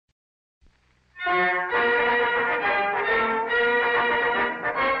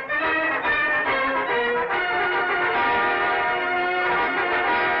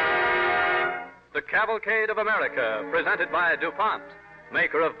Cavalcade of America, presented by DuPont,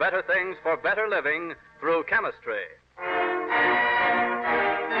 maker of better things for better living through chemistry.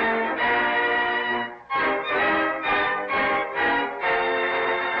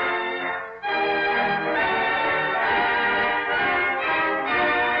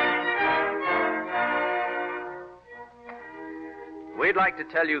 We'd like to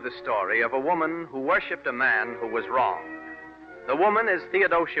tell you the story of a woman who worshipped a man who was wrong. The woman is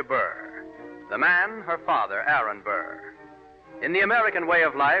Theodosia Burr. The man, her father, Aaron Burr. In the American way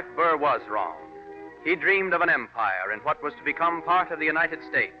of life, Burr was wrong. He dreamed of an empire in what was to become part of the United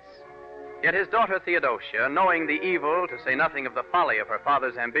States. Yet his daughter Theodosia, knowing the evil, to say nothing of the folly of her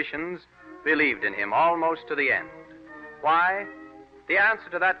father's ambitions, believed in him almost to the end. Why? The answer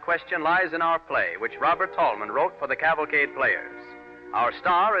to that question lies in our play, which Robert Tallman wrote for the Cavalcade Players. Our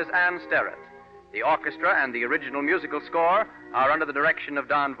star is Ann Sterrett. The orchestra and the original musical score are under the direction of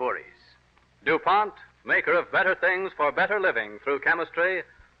Don Voorhees. DuPont, maker of better things for better living through chemistry,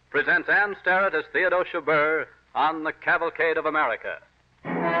 presents Ann Sterrett as Theodosia Burr on the Cavalcade of America.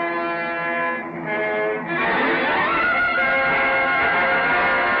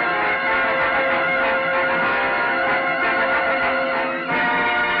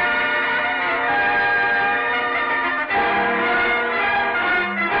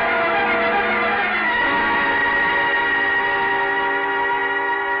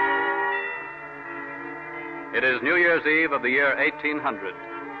 It is New Year's Eve of the year 1800.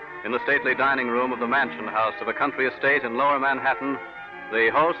 In the stately dining room of the mansion house of a country estate in lower Manhattan, the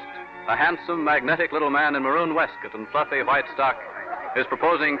host, a handsome, magnetic little man in maroon waistcoat and fluffy white stock, is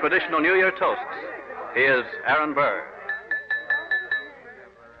proposing traditional New Year toasts. He is Aaron Burr.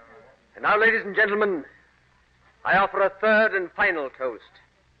 And now, ladies and gentlemen, I offer a third and final toast.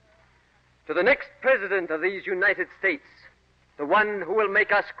 To the next president of these United States, the one who will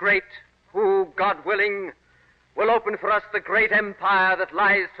make us great, who, God willing, will open for us the great empire that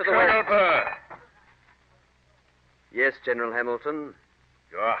lies to the west. Colonel Burr. Yes, General Hamilton.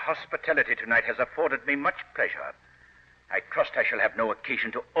 Your hospitality tonight has afforded me much pleasure. I trust I shall have no occasion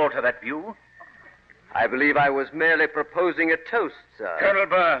to alter that view. I believe I was merely proposing a toast, sir. Colonel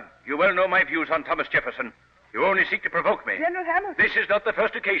Burr, you well know my views on Thomas Jefferson. You only seek to provoke me. General Hamilton. This is not the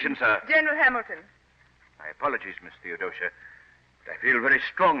first occasion, sir. General Hamilton. My apologies, Miss Theodosia. But I feel very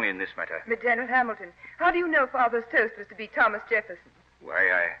strongly in this matter. But, General Hamilton, how do you know Father's toast was to be Thomas Jefferson?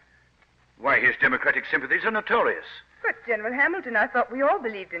 Why, his democratic sympathies are notorious. But, General Hamilton, I thought we all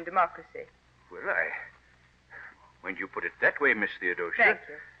believed in democracy. Well, when you put it that way, Miss Theodosia... Thank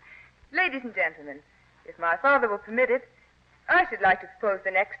you. Ladies and gentlemen, if my father will permit it, I should like to propose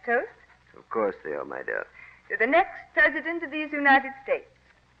the next toast. Of course, Theo, my dear. To the next president of these United States.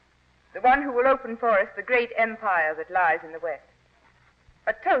 The one who will open for us the great empire that lies in the west.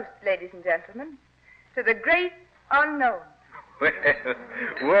 A toast, ladies and gentlemen, to the great unknown.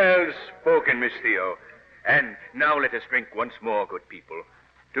 Well spoken, Miss Theo. And now let us drink once more, good people,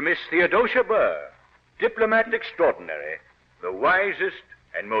 to Miss Theodosia Burr, diplomat extraordinary, the wisest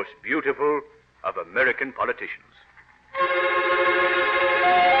and most beautiful of American politicians.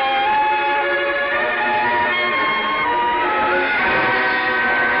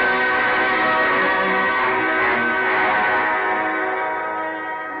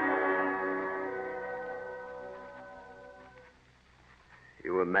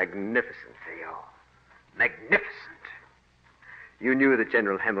 You were magnificent, Theo. Magnificent. You knew that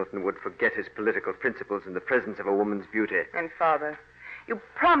General Hamilton would forget his political principles in the presence of a woman's beauty. And, Father, you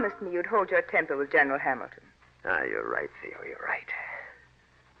promised me you'd hold your temper with General Hamilton. Ah, you're right, Theo, you're right.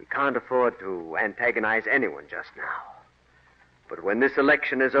 We can't afford to antagonize anyone just now. But when this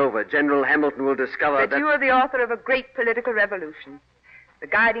election is over, General Hamilton will discover that... you are the author of a great political revolution, the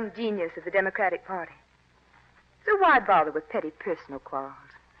guiding genius of the Democratic Party. So why bother with petty personal quarrels?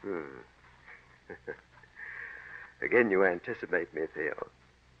 Again, you anticipate me, Theo.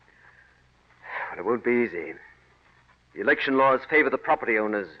 But it won't be easy. The election laws favor the property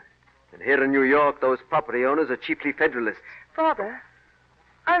owners. And here in New York, those property owners are chiefly Federalists. Father,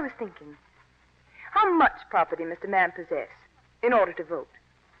 I was thinking, how much property must a man possess in order to vote?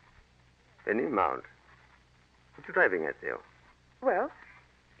 Any amount. What are you driving at, Theo? Well,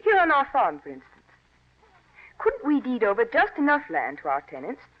 here on our farm, for instance. Couldn't we deed over just enough land to our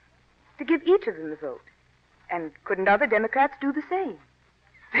tenants to give each of them the vote? And couldn't other Democrats do the same?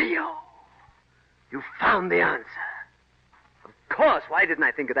 Theo, you found the answer. Of course. Why didn't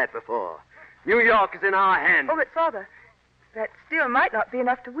I think of that before? New York is in our hands. Oh, but, Father, that still might not be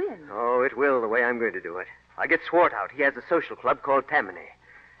enough to win. Oh, it will, the way I'm going to do it. I'll get Swart out. He has a social club called Tammany.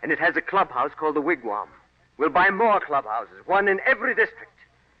 And it has a clubhouse called the Wigwam. We'll buy more clubhouses, one in every district.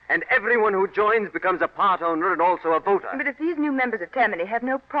 And everyone who joins becomes a part owner and also a voter. But if these new members of Tammany have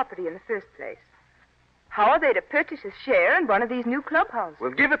no property in the first place, how are they to purchase a share in one of these new clubhouses?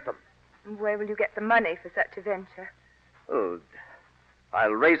 We'll give it them. And where will you get the money for such a venture? Oh,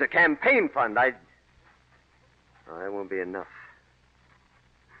 I'll raise a campaign fund. It won't be enough.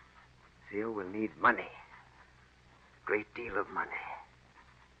 Theo will need money. A great deal of money.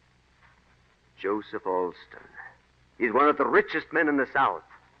 Joseph Alston. He's one of the richest men in the South.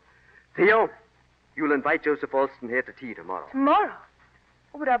 Theo, you'll invite Joseph Alston here to tea tomorrow. Tomorrow?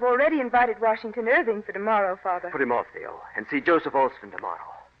 Oh, but I've already invited Washington Irving for tomorrow, Father. Put him off, Theo, and see Joseph Alston tomorrow.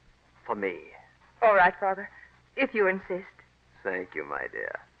 For me. All right, Father, if you insist. Thank you, my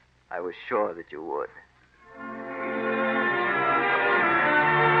dear. I was sure that you would.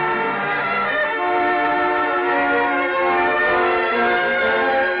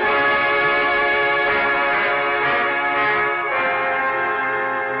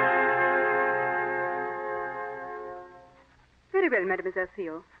 Very well, Mademoiselle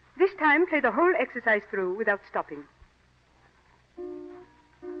Theo. This time, play the whole exercise through without stopping.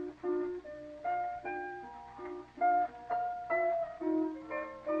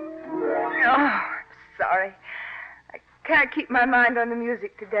 Oh, sorry. I can't keep my mind on the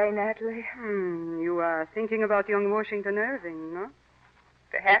music today, Natalie. You are thinking about young Washington Irving, no?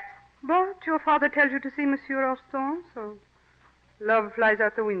 Perhaps. But your father tells you to see Monsieur Austin, so love flies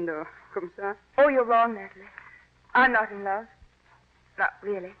out the window. Comme ça. Oh, you're wrong, Natalie. I'm not in love. Not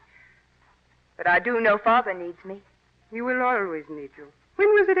really. But I do know Father needs me. He will always need you. When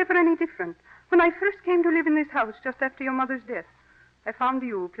was it ever any different? When I first came to live in this house just after your mother's death, I found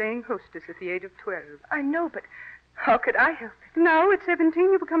you playing hostess at the age of 12. I know, but how could I help it? Now, at 17,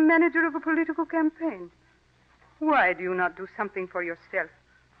 you become manager of a political campaign. Why do you not do something for yourself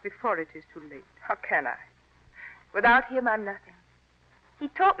before it is too late? How can I? Without him, I'm nothing. He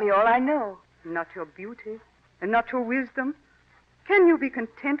taught me all I know. Not your beauty, and not your wisdom. Can you be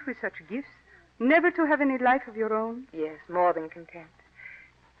content with such gifts? Never to have any life of your own? Yes, more than content.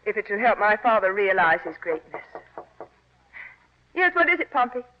 If it should help my father realize his greatness. Yes, what is it,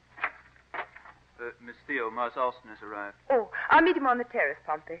 Pompey? Miss Theo, Mars Austin has arrived. Oh, I'll meet him on the terrace,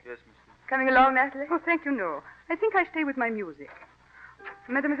 Pompey. Yes, Miss Theo. Coming along, Natalie? Oh, thank you, no. I think I stay with my music.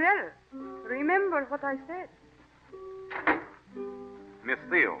 Mademoiselle, remember what I said. Miss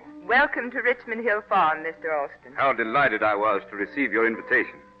Theo, Welcome to Richmond Hill Farm, Mr. Alston. how delighted I was to receive your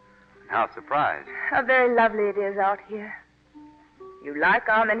invitation. How surprised. How very lovely it is out here. You like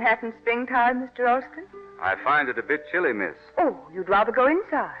our Manhattan springtime, Mr. Alston? I find it a bit chilly, miss. Oh, you'd rather go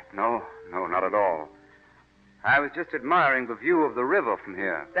inside. No, not at all. I was just admiring the view of the river from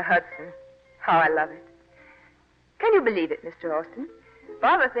here. The Hudson. How I love it. Can you believe it, Mr. Alston?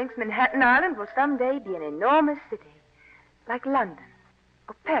 Father thinks Manhattan Island will someday be an enormous city, like London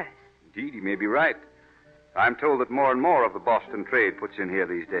or Paris. Indeed, he may be right. I'm told that more and more of the Boston trade puts in here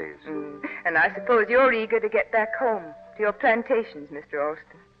these days. And I suppose you're eager to get back home to your plantations, Mr.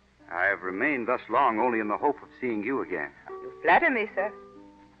 Alston. I have remained thus long only in the hope of seeing you again. You flatter me, sir.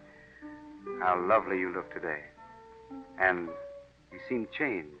 How lovely you look today. And you seem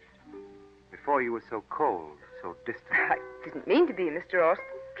changed. Before you were so cold, so distant. I didn't mean to be, Mr. Alston.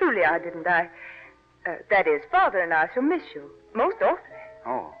 Truly, I didn't. That is, Father and I shall miss you most awfully.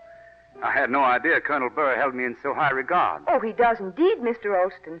 Oh, I had no idea Colonel Burr held me in so high regard. Oh, he does indeed, Mr.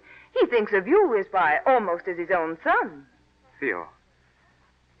 Alston. He thinks of you as, why, almost as his own son. Theo,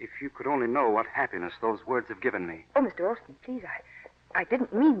 if you could only know what happiness those words have given me. Oh, Mr. Alston, please, I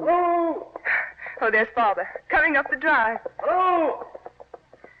didn't mean... Oh, there's Father, coming up the drive. Hello!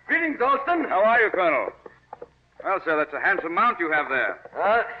 Greetings, Alston. How are you, Colonel? Well, sir, that's a handsome mount you have there.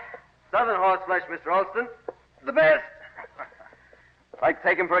 Southern horseflesh, Mr. Alston. The best. Like to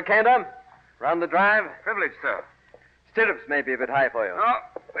take him for a canter? Round the drive? Privilege, sir. Stirrups may be a bit high for you. Oh,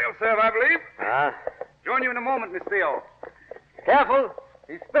 they'll serve, I believe. Ah. Join you in a moment, Miss Theo. Careful.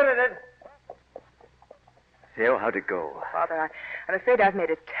 He's spirited. Theo, how'd it go? Father, I'm afraid I've made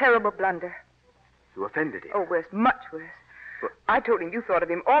a terrible blunder. You offended him. Oh, worse, much worse. What? I told him you thought of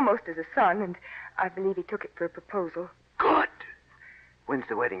him almost as a son, and I believe he took it for a proposal. Good. When's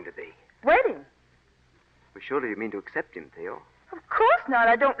the wedding to be? Wedding? Well, surely you mean to accept him, Theo. Of course not.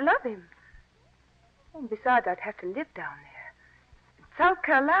 I don't love him. And besides, I'd have to live down there. In South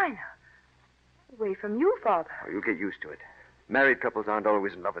Carolina. Away from you, Father. Oh, you'll get used to it. Married couples aren't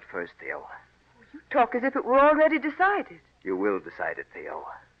always in love at first, Theo. You talk as if it were already decided. You will decide it, Theo.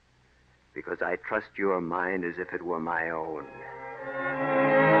 Because I trust your mind as if it were my own.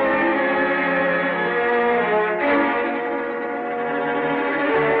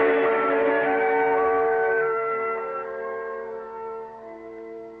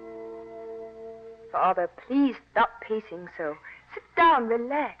 Father, please stop pacing so. Sit down,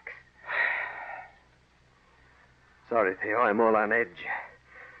 relax. Sorry, Theo, I'm all on edge.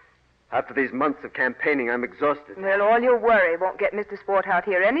 After these months of campaigning, I'm exhausted. Well, all your worry won't get Mr. Swarthout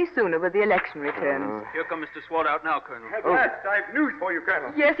here any sooner with the election returns. Here comes Mr. Swarthout now, Colonel. At last, I've news for you,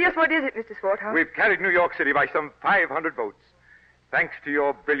 Colonel. Yes, what is it, Mr. Swarthout? We've carried New York City by some 500 votes. Thanks to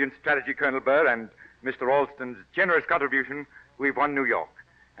your brilliant strategy, Colonel Burr, and Mr. Alston's generous contribution, we've won New York.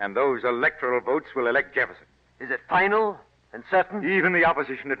 And those electoral votes will elect Jefferson. Is it final and certain? Even the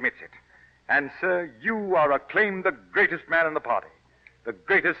opposition admits it. And, sir, you are acclaimed the greatest man in the party. The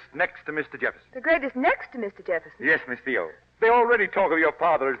greatest next to Mr. Jefferson. The greatest next to Mr. Jefferson? Yes, Miss Theo. They already talk of your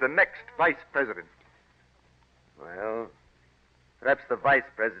father as the next vice president. Well, perhaps the vice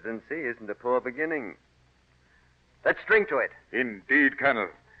presidency isn't a poor beginning. Let's drink to it. Indeed, Colonel.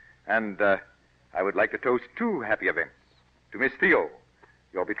 And I would like to toast two happy events. To Miss Theo,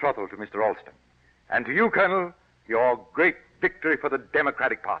 your betrothal to Mr. Alston. And to you, Colonel, your great victory for the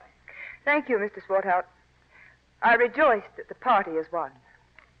Democratic Party. Thank you, Mr. Swarthout. I rejoice that the party has won.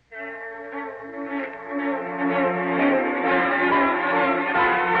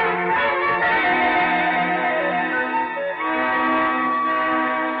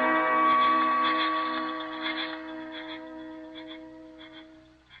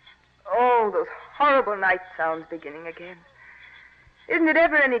 Oh, those horrible night sounds beginning again. Isn't it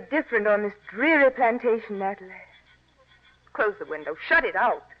ever any different on this dreary plantation, Natalie? Close the window. Shut it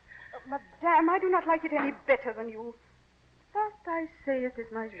out. Madame, I do not like it any better than you. But I say it is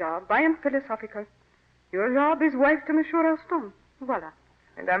my job. I am philosophical. Your job is wife to Monsieur Alston. Voila.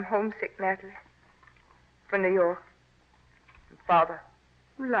 And I'm homesick, Natalie. For New York. And Father.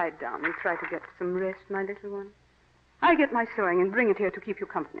 Lie down and try to get some rest, my little one. I get my sewing and bring it here to keep you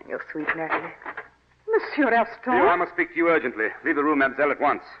company. You're sweet, Natalie. Monsieur Alston. Theo, I must speak to you urgently. Leave the room, mademoiselle, at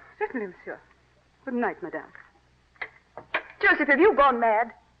once. Certainly, monsieur. Good night, madame. Joseph, have you gone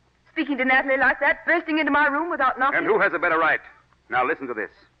mad? Speaking to Natalie like that, bursting into my room without knocking? And who has a better right? Now listen to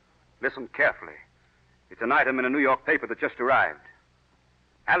this. Listen carefully. It's an item in a New York paper that just arrived.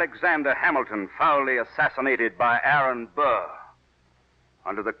 Alexander Hamilton foully assassinated by Aaron Burr.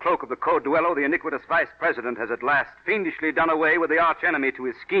 Under the cloak of the Code Duello, the iniquitous vice president has at last fiendishly done away with the arch-enemy to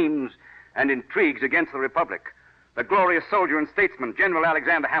his schemes and intrigues against the Republic, the glorious soldier and statesman, General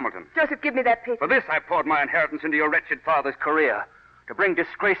Alexander Hamilton. Joseph, give me that paper. For this I poured my inheritance into your wretched father's career, to bring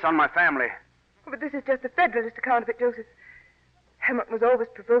disgrace on my family. But this is just the Federalist account of it, Joseph. Hamilton was always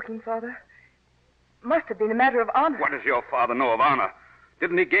provoking, Father. Must have been a matter of honor. What does your father know of honor?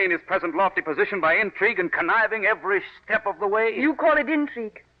 Didn't he gain his present lofty position by intrigue and conniving every step of the way? You call it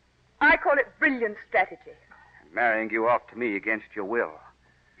intrigue. I call it brilliant strategy. And marrying you off to me against your will.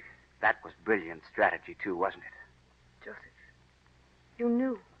 That was brilliant strategy, too, wasn't it? Joseph, you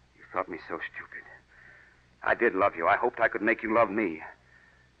knew. You thought me so stupid. I did love you. I hoped I could make you love me.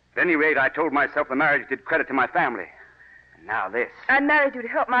 At any rate, I told myself the marriage did credit to my family. And now this. I married you to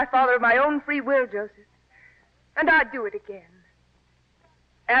help my father of my own free will, Joseph. And I'd do it again.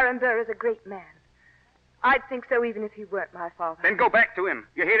 Aaron Burr is a great man. I'd think so even if he weren't my father. Then go back to him.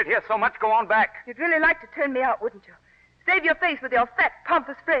 You hate it here so much, go on back. You'd really like to turn me out, wouldn't you? Save your face with your fat,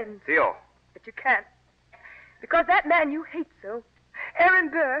 pompous friends. Theo. But you can't. Because that man you hate so, Aaron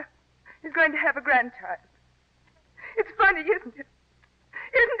Burr, is going to have a grandchild. It's funny, isn't it?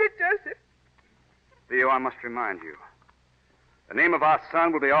 Isn't it, Joseph? Theo, I must remind you. The name of our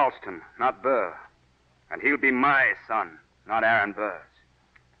son will be Alston, not Burr. And he'll be my son, not Aaron Burr's.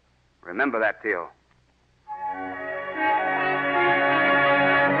 Remember that, Theo.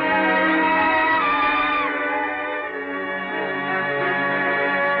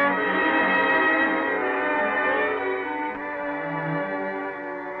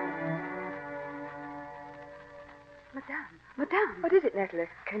 Madame. What is it, Natalie?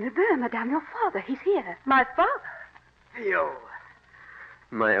 Colonel Burr, madame, your father. He's here. My father? Theo.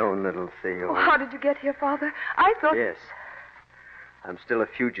 My own little Theo. Oh, how did you get here, Father? I thought... Yes. I'm still a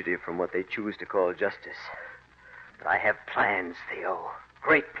fugitive from what they choose to call justice. But I have plans, Theo.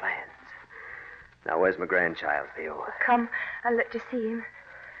 Great plans. Now, where's my grandchild, Theo? Oh, come, I'll let you see him.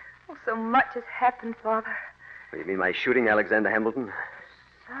 Oh, so much has happened, Father. What, you mean my shooting Alexander Hamilton?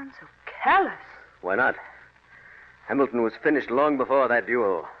 Sounds so callous. Why not? Hamilton was finished long before that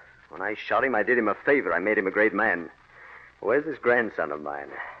duel. When I shot him, I did him a favor. I made him a great man. Where's this grandson of mine?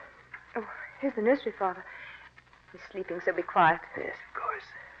 Oh, here's the nursery, Father. He's sleeping, so be quiet. Yes, of course.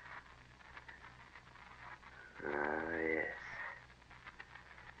 Yes.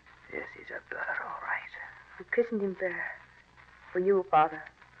 Yes, he's a Burr, all right. We christened him Burr. For you, Father.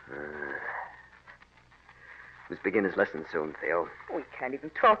 Must begin his lesson soon, Theo. We can't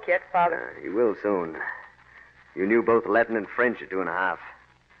even talk yet, Father. He will soon. You knew both Latin and French at 2.5.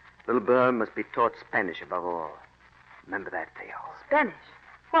 Little Burr must be taught Spanish above all. Remember that, Theo. Spanish?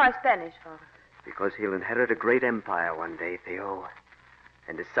 Why Spanish, Father? Because he'll inherit a great empire one day, Theo.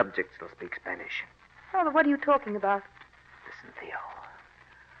 And his subjects will speak Spanish. Father, what are you talking about? Listen, Theo.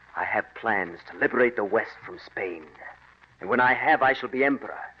 I have plans to liberate the West from Spain. And when I have, I shall be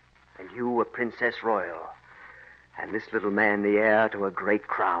emperor. And you a princess royal. And this little man the heir to a great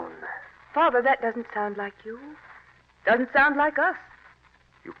crown. Father, that doesn't sound like you. Doesn't sound like us.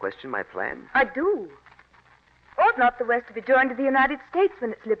 You question my plan? I do. Ought not the West to be joined to the United States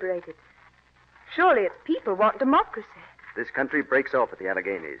when it's liberated? Surely its people want democracy. This country breaks off at the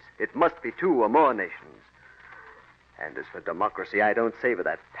Alleghenies. It must be 2 or more nations. And as for democracy, I don't savor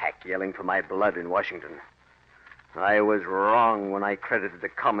that pack yelling for my blood in Washington. I was wrong when I credited the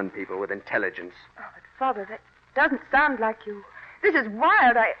common people with intelligence. Oh, but Father, that doesn't sound like you. This is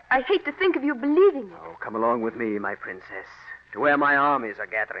wild. I hate to think of you believing it. Oh, come along with me, my princess, to where my armies are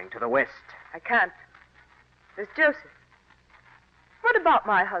gathering, to the west. I can't. There's Joseph. What about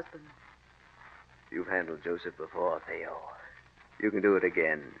my husband? You've handled Joseph before, Theo. You can do it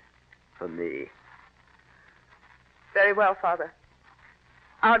again. For me. Very well, Father.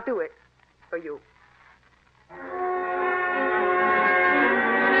 I'll do it for you.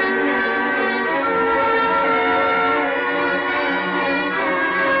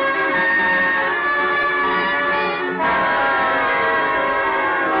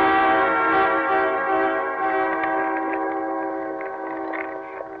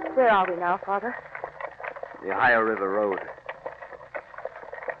 Where are we now, Father? The Ohio River Road.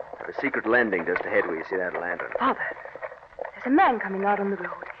 Have a secret landing just ahead where you see that lantern. Father, there's a man coming out on the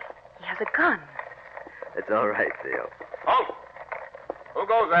road. He has a gun. It's all right, Theo. Halt! Who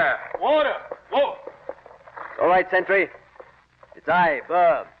goes there? Water! Whoa! All right, sentry. It's I,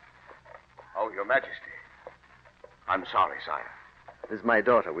 Burr. Oh, Your Majesty. I'm sorry, sire. This is my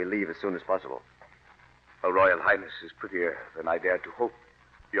daughter. We'll leave as soon as possible. Her Royal Highness is prettier than I dared to hope,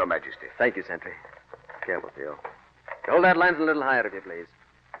 Your Majesty. Thank you, sentry. Careful, Theo. Hold that lantern a little higher, if you please.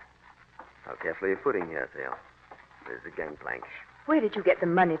 How carefully you're footing here, Theo. There's the gangplank. Where did you get the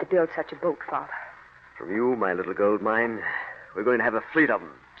money to build such a boat, Father? From you, my little gold mine. We're going to have a fleet of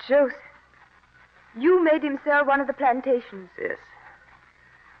them. Joseph, you made him sell one of the plantations. Yes.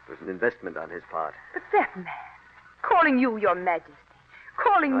 It was an investment on his part. But that man, calling you Your Majesty,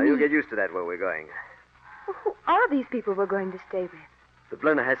 calling me... You'll get used to that where we're going. Well, who are these people we're going to stay with? The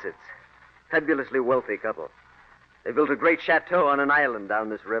Blennerhassetts. Fabulously wealthy couple. They built a great chateau on an island down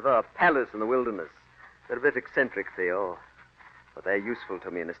this river, a palace in the wilderness. They're a bit eccentric, Theo, but they're useful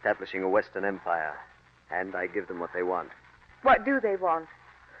to me in establishing a Western empire. And I give them what they want. What do they want?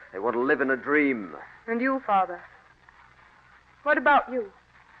 They want to live in a dream. And you, Father? What about you?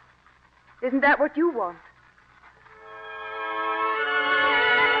 Isn't that what you want?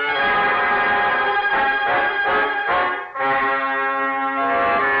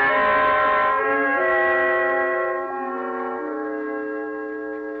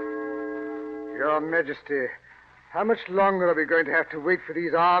 Your Majesty, how much longer are we going to have to wait for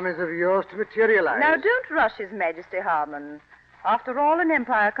these armies of yours to materialize? Now, don't rush His Majesty, Harmon. After all, an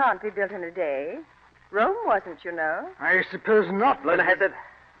empire can't be built in a day. Rome wasn't, you know. I suppose not. Blennerhassett,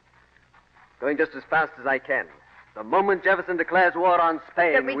 going just as fast as I can. The moment Jefferson declares war on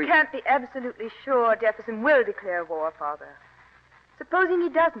Spain, But we can't be absolutely sure Jefferson will declare war, Father. Supposing he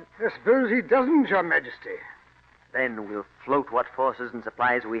doesn't. I suppose he doesn't, Your Majesty. Then we'll float what forces and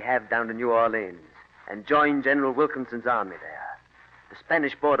supplies we have down to New Orleans and join General Wilkinson's army there. The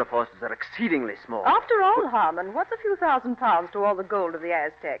Spanish border forces are exceedingly small. After all, Harmon, what's a few £1,000s to all the gold of the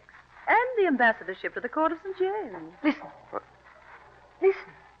Aztecs? And the ambassadorship to the court of St. James. Listen.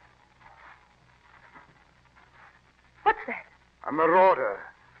 Listen. What's that? A marauder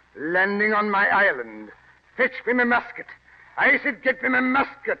landing on my island. Fetch me my musket. I said get me my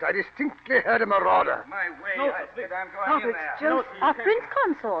musket. I distinctly heard a marauder. My way, I said I'm going in there. Joseph, our prince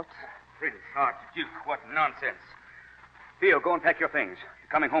consort. Prince Archduke, what nonsense. Theo, go and pack your things.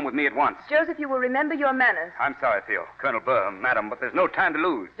 You're coming home with me at once. Joseph, you will remember your manners. I'm sorry, Theo. Colonel Burr, madam, but there's no time to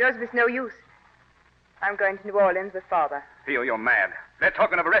lose. Joseph, it's no use. I'm going to New Orleans with Father. Theo, you're mad. They're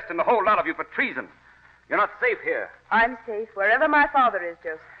talking of arresting the whole lot of you for treason. You're not safe here. I'm safe wherever my father is,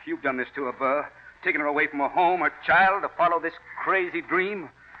 Joseph. You've done this to her, Burr. Taking her away from her home, her child, to follow this crazy dream.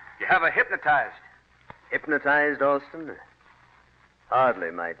 You have her hypnotized. Hypnotized, Alston?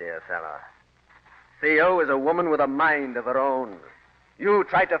 Hardly, my dear fellow. Theo is a woman with a mind of her own. You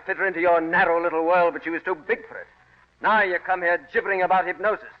tried to fit her into your narrow little world, but she was too big for it. Now you come here gibbering about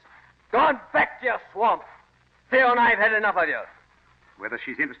hypnosis. Go on back to your swamp. Theo and I have had enough of you. Whether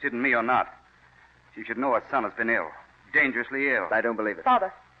she's interested in me or not, she should know her son has been ill. Dangerously ill. I don't believe it.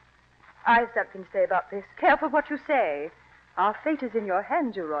 Father, I have something to say about this. Careful what you say. Our fate is in your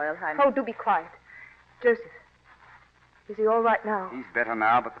hands, Your Royal Highness. Oh, do be quiet. Joseph, is he all right now? He's better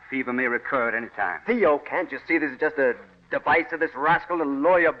now, but the fever may recur at any time. Theo, can't you see this is just a device of this rascal to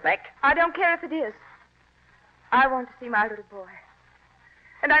lure you back? I don't care if it is. I want to see my little boy.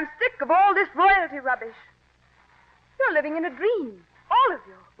 And I'm sick of all this royalty rubbish. You're living in a dream. All of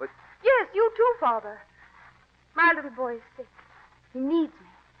you. What? Yes, you too, Father. My little boy is sick. He needs me.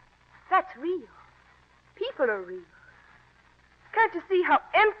 That's real. People are real. Can't you see how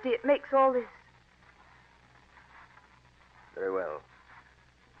empty it makes all this? Very well.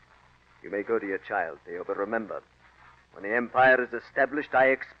 You may go to your child, Theo, but remember, when the Empire is established, I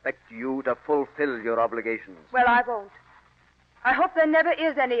expect you to fulfill your obligations. Well, I won't. I hope there never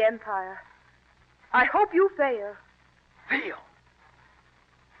is any empire. I hope you fail. Theo!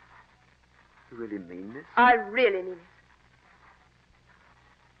 You really mean this? I really mean it.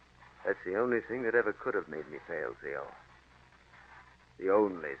 That's the only thing that ever could have made me fail, Theo. The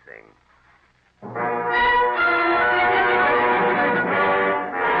only thing.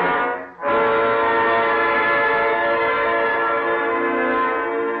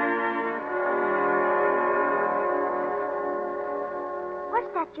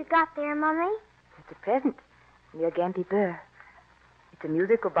 What's that you got there, Mummy? It's a present from your Gampy Burr. It's a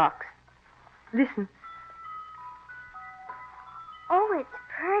musical box. Listen. Oh, it's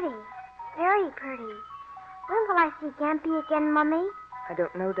pretty. Very pretty. When will I see Gampy again, Mummy? I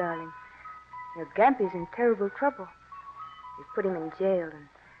don't know, darling. Your Gampy's in terrible trouble. You've put him in jail, and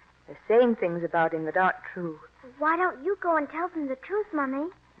they're saying things about him that aren't true. Why don't you go and tell them the truth, Mummy?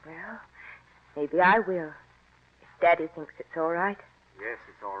 Well, maybe I will, if Daddy thinks it's all right. Yes,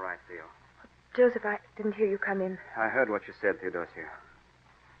 it's all right, Theo. Joseph, I didn't hear you come in. I heard what you said, Theodosia.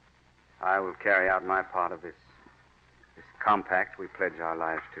 I will carry out my part of this compact we pledge our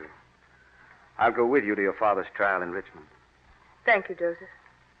lives to. I'll go with you to your father's trial in Richmond. Thank you, Joseph.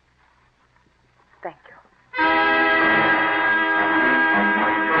 Thank you.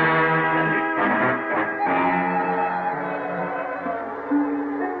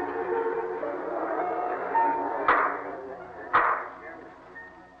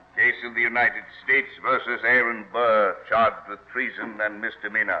 Case of the United States versus Aaron Burr, charged with treason and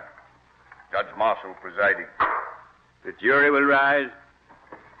misdemeanor. Judge Marshall presiding. The jury will rise.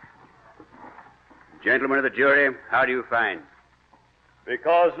 Gentlemen of the jury, how do you find?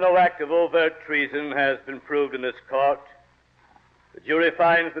 Because no act of overt treason has been proved in this court, the jury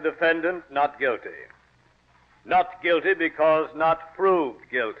finds the defendant not guilty. Not guilty because not proved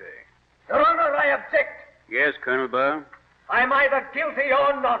guilty. Your Honor, I object. Yes, Colonel Burr. I'm either guilty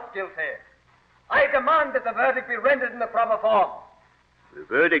or not guilty. I demand that the verdict be rendered in the proper form. The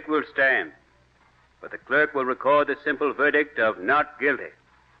verdict will stand, but the clerk will record the simple verdict of not guilty.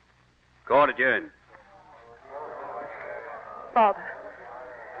 Court adjourned. Father.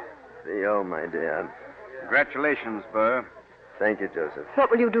 Theo, my dear. Congratulations, Burr. Thank you, Joseph.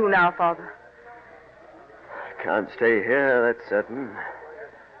 What will you do now, Father? Can't stay here, that's certain.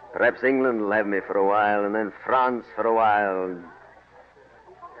 Perhaps England will have me for a while, and then France for a while.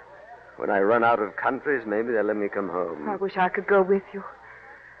 When I run out of countries, maybe they'll let me come home. I wish I could go with you.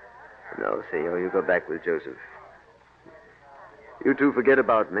 No, Theo, you go back with Joseph. You two forget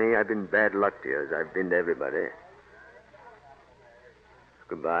about me. I've been bad luck to you, as I've been to everybody.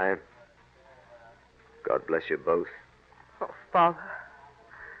 Goodbye. God bless you both. Oh, Father.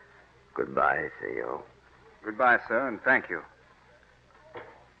 Goodbye, Theo. Goodbye, sir, and thank you.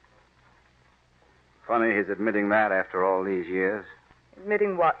 Funny his admitting that after all these years.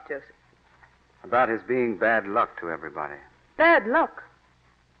 Admitting what, Joseph? About his being bad luck to everybody. Bad luck?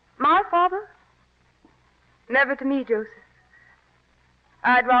 My father? Never to me, Joseph.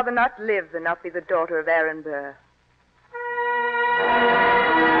 I'd rather not live than not be the daughter of Aaron Burr.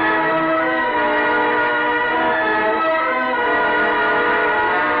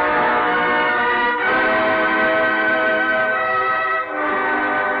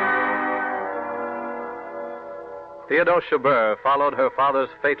 Theodosia Burr followed her father's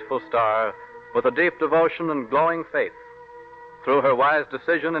fateful star with a deep devotion and glowing faith. Through her wise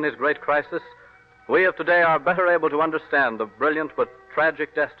decision in his great crisis, we of today are better able to understand the brilliant but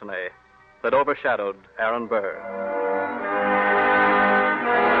tragic destiny that overshadowed Aaron Burr.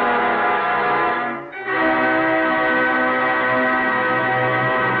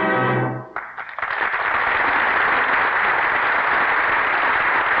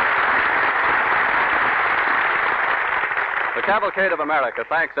 The Cavalcade of America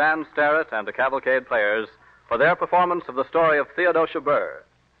thanks Ann Starrett and the Cavalcade players for their performance of the story of Theodosia Burr.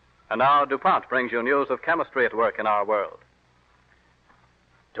 And now DuPont brings you news of chemistry at work in our world.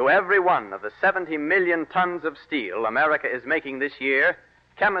 To every one of the 70 million tons of steel America is making this year,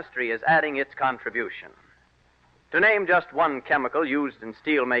 chemistry is adding its contribution. To name just one chemical used in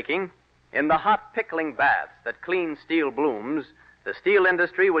steel making, in the hot pickling baths that clean steel blooms, the steel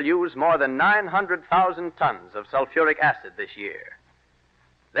industry will use more than 900,000 tons of sulfuric acid this year.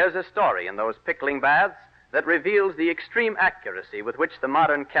 There's a story in those pickling baths that reveals the extreme accuracy with which the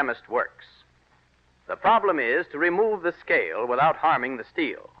modern chemist works. The problem is to remove the scale without harming the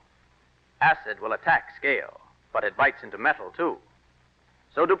steel. Acid will attack scale, but it bites into metal too.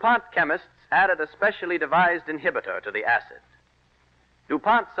 So DuPont chemists added a specially devised inhibitor to the acid.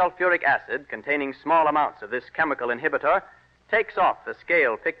 DuPont sulfuric acid, containing small amounts of this chemical inhibitor, takes off the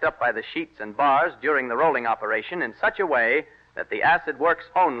scale picked up by the sheets and bars during the rolling operation in such a way that the acid works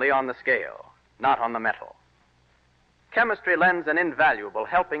only on the scale, not on the metal. Chemistry lends an invaluable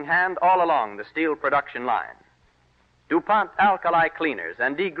helping hand all along the steel production line. DuPont alkali cleaners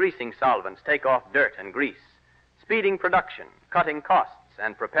and degreasing solvents take off dirt and grease, speeding production, cutting costs,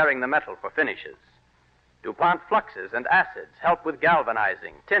 and preparing the metal for finishes. DuPont fluxes and acids help with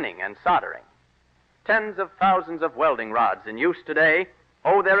galvanizing, tinning, and soldering. Tens of thousands of welding rods in use today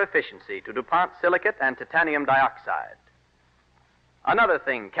owe their efficiency to DuPont silicate and titanium dioxide. Another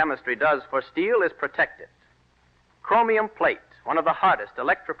thing chemistry does for steel is protect it. Chromium plate, one of the hardest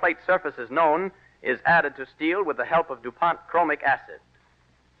electroplate surfaces known, is added to steel with the help of DuPont chromic acid.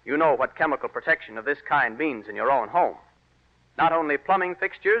 You know what chemical protection of this kind means in your own home. Not only plumbing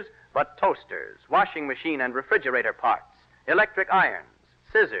fixtures, but toasters, washing machine and refrigerator parts, electric irons,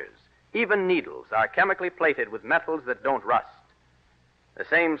 scissors, even needles are chemically plated with metals that don't rust. The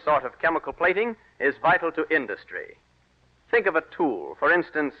same sort of chemical plating is vital to industry. Think of a tool, for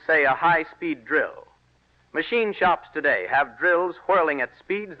instance, say a high-speed drill. Machine shops today have drills whirling at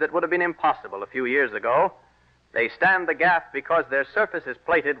speeds that would have been impossible a few years ago. They stand the gaff because their surface is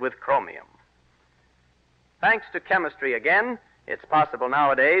plated with chromium. Thanks to chemistry again, it's possible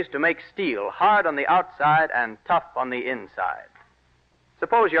nowadays to make steel hard on the outside and tough on the inside.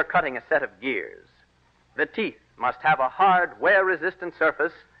 Suppose you're cutting a set of gears. The teeth must have a hard, wear-resistant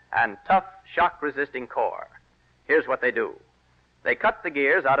surface and tough, shock-resisting core. Here's what they do. They cut the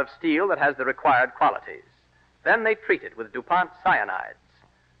gears out of steel that has the required qualities. Then they treat it with DuPont cyanides.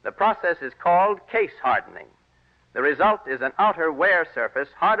 The process is called case hardening. The result is an outer wear surface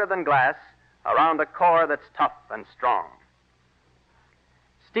harder than glass around a core that's tough and strong.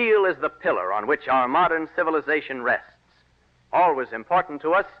 Steel is the pillar on which our modern civilization rests. Always important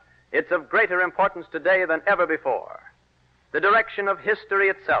to us, it's of greater importance today than ever before. The direction of history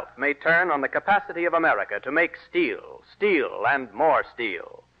itself may turn on the capacity of America to make steel, and more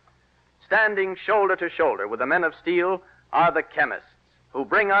steel. Standing shoulder to shoulder with the men of steel are the chemists who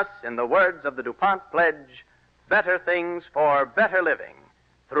bring us, in the words of the DuPont pledge, better things for better living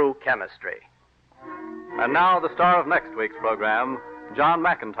through chemistry. And now the star of next week's program, John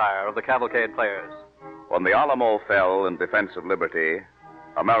McIntyre of the Cavalcade Players. When the Alamo fell in defense of liberty,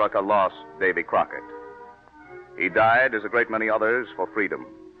 America lost Davy Crockett. He died, as a great many others, for freedom.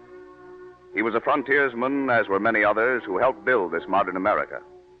 He was a frontiersman, as were many others who helped build this modern America.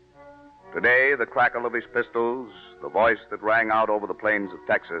 Today, the crackle of his pistols, the voice that rang out over the plains of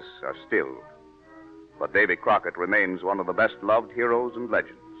Texas, are stilled. But Davy Crockett remains one of the best-loved heroes and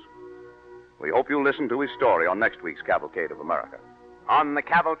legends. We hope you'll listen to his story on next week's Cavalcade of America. On the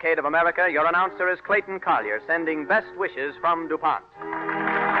Cavalcade of America, your announcer is Clayton Collier, sending best wishes from DuPont.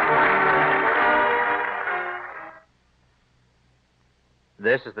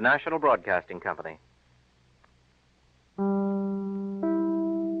 This is the National Broadcasting Company.